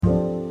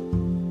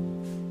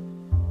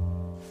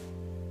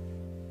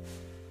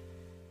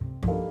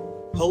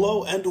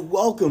Hello and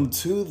welcome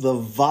to the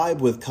Vibe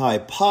with Kai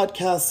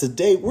podcast.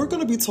 Today we're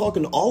going to be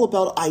talking all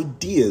about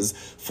ideas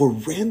for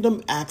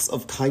random acts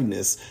of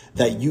kindness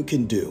that you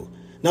can do.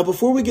 Now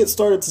before we get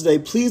started today,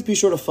 please be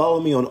sure to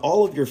follow me on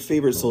all of your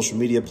favorite social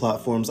media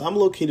platforms. I'm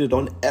located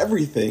on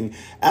everything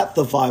at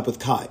the Vibe with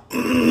Kai.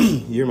 You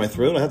hear my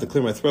throat? I have to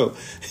clear my throat.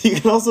 You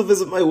can also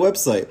visit my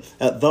website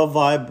at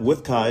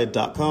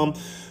thevibewithkai.com.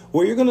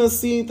 where you're going to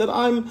see that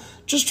I'm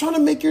just trying to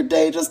make your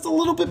day just a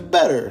little bit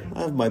better.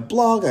 I have my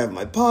blog, I have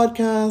my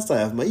podcast, I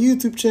have my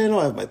YouTube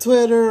channel, I have my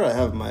Twitter, I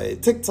have my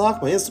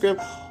TikTok, my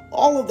Instagram.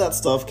 All of that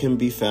stuff can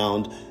be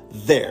found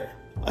there.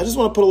 I just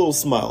want to put a little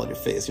smile on your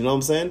face, you know what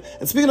I'm saying?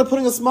 And speaking of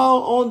putting a smile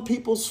on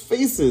people's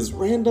faces,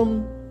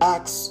 random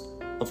acts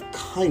of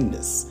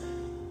kindness.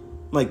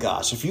 My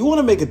gosh, if you want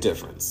to make a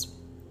difference,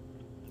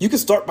 you can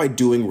start by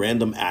doing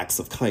random acts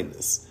of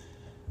kindness.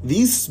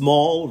 These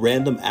small,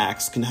 random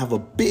acts can have a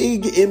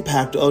big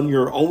impact on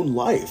your own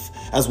life,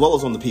 as well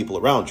as on the people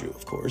around you,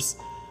 of course.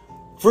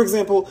 For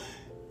example,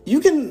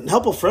 you can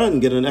help a friend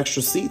get an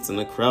extra seat in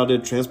a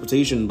crowded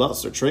transportation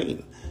bus or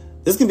train.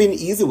 This can be an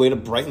easy way to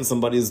brighten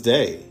somebody's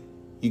day.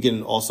 You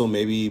can also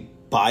maybe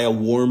buy a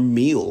warm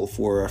meal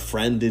for a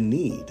friend in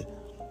need.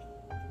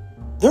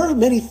 There are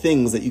many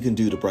things that you can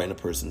do to brighten a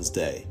person's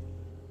day,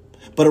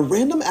 but a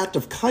random act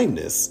of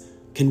kindness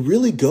can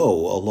really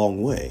go a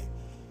long way.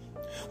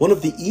 One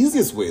of the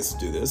easiest ways to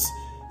do this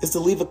is to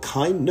leave a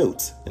kind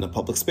note in a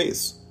public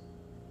space.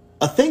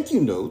 A thank you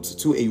note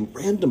to a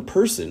random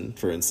person,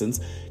 for instance,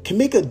 can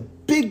make a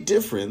big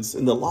difference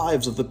in the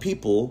lives of the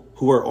people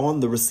who are on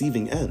the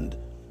receiving end.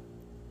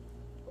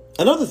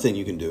 Another thing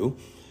you can do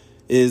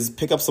is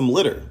pick up some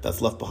litter that's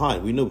left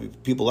behind. We know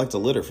people like to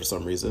litter for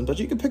some reason, but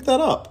you can pick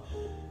that up.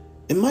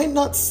 It might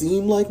not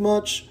seem like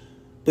much,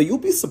 but you'll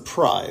be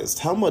surprised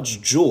how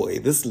much joy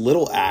this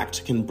little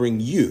act can bring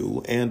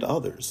you and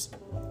others.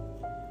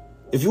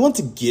 If you want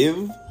to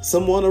give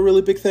someone a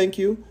really big thank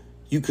you,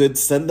 you could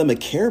send them a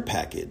care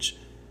package.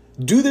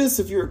 Do this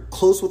if you're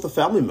close with a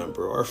family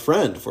member or a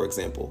friend, for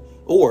example.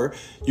 Or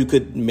you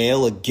could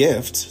mail a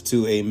gift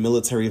to a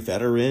military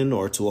veteran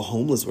or to a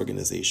homeless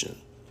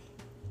organization.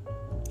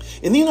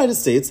 In the United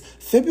States,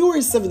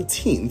 February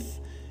 17th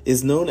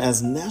is known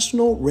as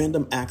National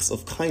Random Acts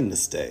of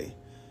Kindness Day.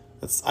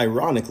 That's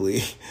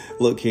ironically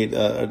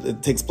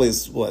it takes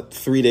place,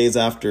 3 days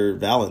after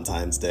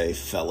Valentine's Day,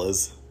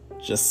 fellas.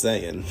 Just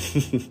saying.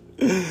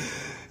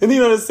 In the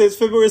United States,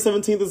 February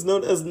 17th is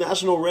known as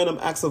National Random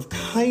Acts of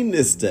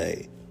Kindness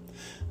Day.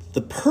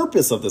 The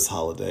purpose of this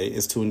holiday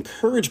is to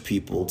encourage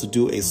people to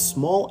do a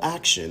small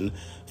action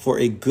for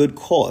a good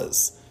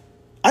cause.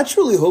 I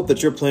truly hope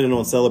that you're planning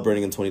on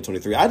celebrating in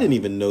 2023. I didn't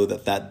even know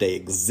that day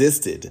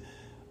existed.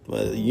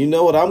 But you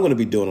know what I'm going to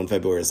be doing on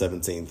February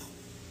 17th.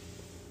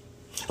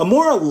 A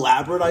more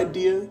elaborate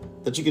idea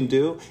that you can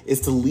do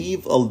is to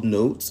leave a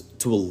note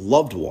to a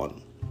loved one.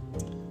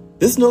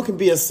 This note can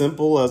be as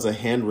simple as a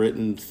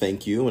handwritten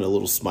thank you and a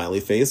little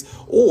smiley face,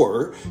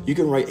 or you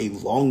can write a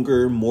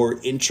longer, more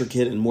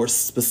intricate, and more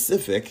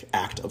specific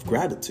act of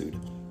gratitude.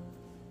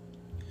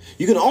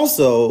 You can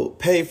also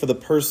pay for the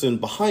person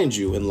behind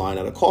you in line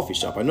at a coffee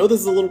shop. I know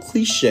this is a little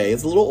cliche,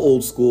 it's a little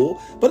old school,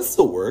 but it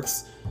still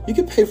works. You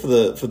can pay for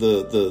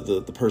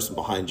the person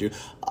behind you,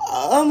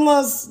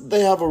 unless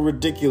they have a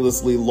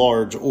ridiculously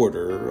large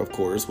order, of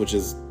course, which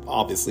is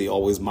obviously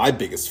always my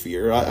biggest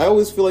fear. I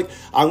always feel like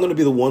I'm going to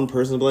be the one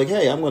person to be like,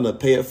 hey, I'm going to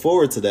pay it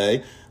forward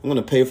today. I'm going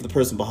to pay for the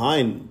person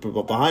behind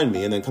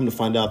me, and then come to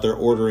find out they're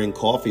ordering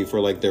coffee for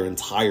like their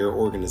entire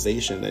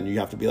organization, and you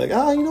have to be like,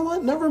 you know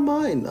what? Never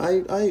mind.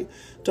 I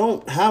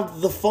don't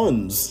have the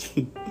funds.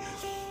 You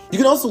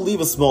can also leave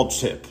a small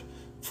tip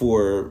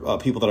for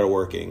people that are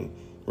working.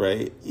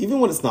 Right? Even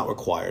when it's not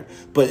required.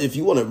 But if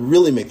you want to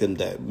really make their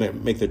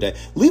day,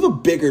 leave a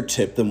bigger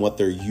tip than what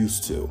they're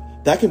used to.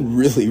 That can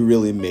really,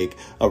 really make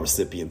a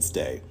recipient's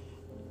day.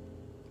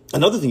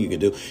 Another thing you can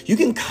do, you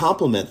can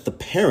compliment the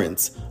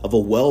parents of a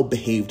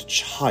well-behaved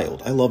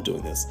child. I love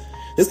doing this.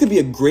 This can be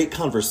a great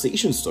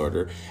conversation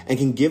starter and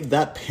can give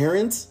that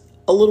parent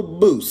a little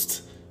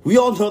boost. We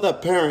all know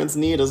that parents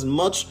need as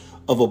much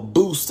of a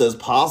boost as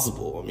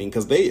possible. I mean,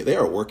 because they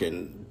are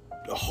working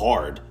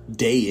hard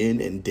day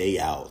in and day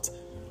out.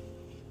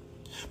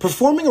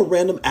 Performing a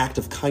random act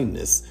of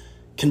kindness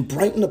can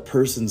brighten a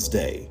person's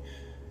day,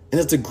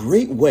 and it's a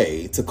great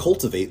way to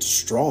cultivate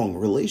strong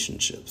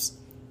relationships.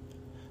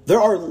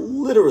 There are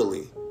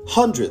literally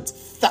hundreds,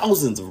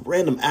 thousands of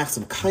random acts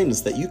of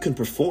kindness that you can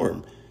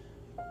perform.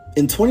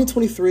 In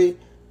 2023,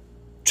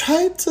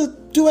 try to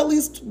do at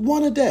least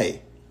one a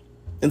day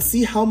and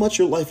see how much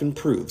your life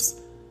improves.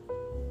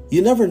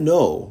 You never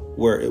know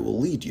where it will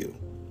lead you,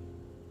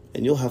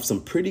 and you'll have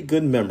some pretty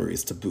good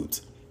memories to boot.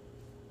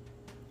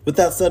 With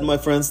that said, my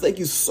friends, thank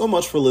you so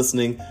much for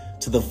listening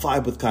to the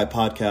Vibe with Kai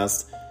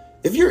podcast.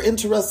 If you're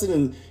interested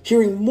in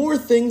hearing more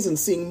things and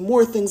seeing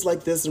more things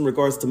like this in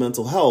regards to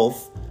mental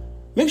health,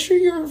 make sure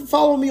you're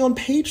following me on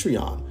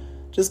Patreon.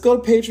 Just go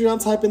to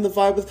Patreon, type in the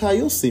Vibe with Kai,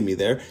 you'll see me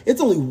there. It's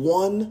only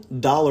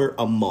 $1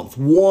 a month.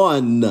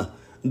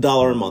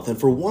 $1 a month. And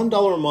for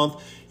 $1 a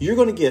month, you're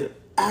going to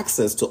get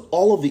access to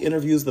all of the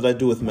interviews that I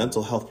do with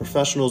mental health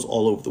professionals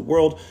all over the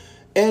world.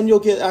 And you'll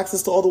get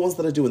access to all the ones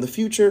that I do in the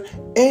future.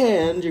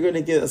 And you're going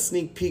to get a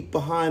sneak peek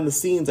behind the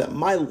scenes at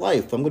my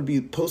life. I'm going to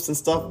be posting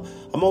stuff.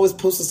 I'm always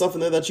posting stuff in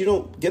there that you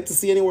don't get to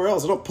see anywhere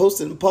else. I don't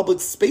post it in public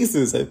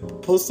spaces. I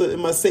post it in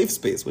my safe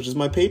space, which is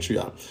my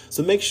Patreon.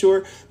 So make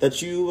sure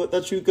that you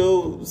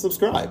go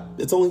subscribe.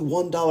 It's only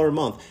 $1 a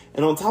month.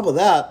 And on top of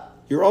that,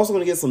 you're also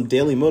going to get some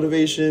daily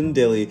motivation,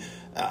 daily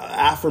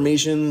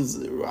affirmations.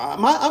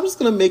 I'm just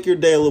going to make your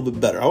day a little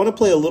bit better. I want to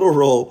play a little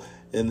role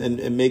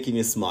in making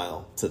you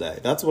smile today.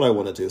 That's what I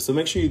want to do. So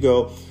make sure you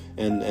go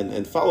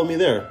and follow me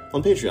there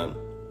on Patreon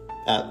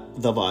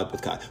at The Vibe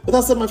with Kai. With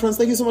that said, my friends,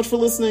 thank you so much for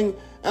listening.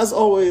 As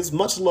always,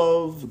 much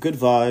love, good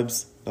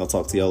vibes. I'll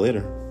talk to y'all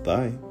later.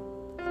 Bye.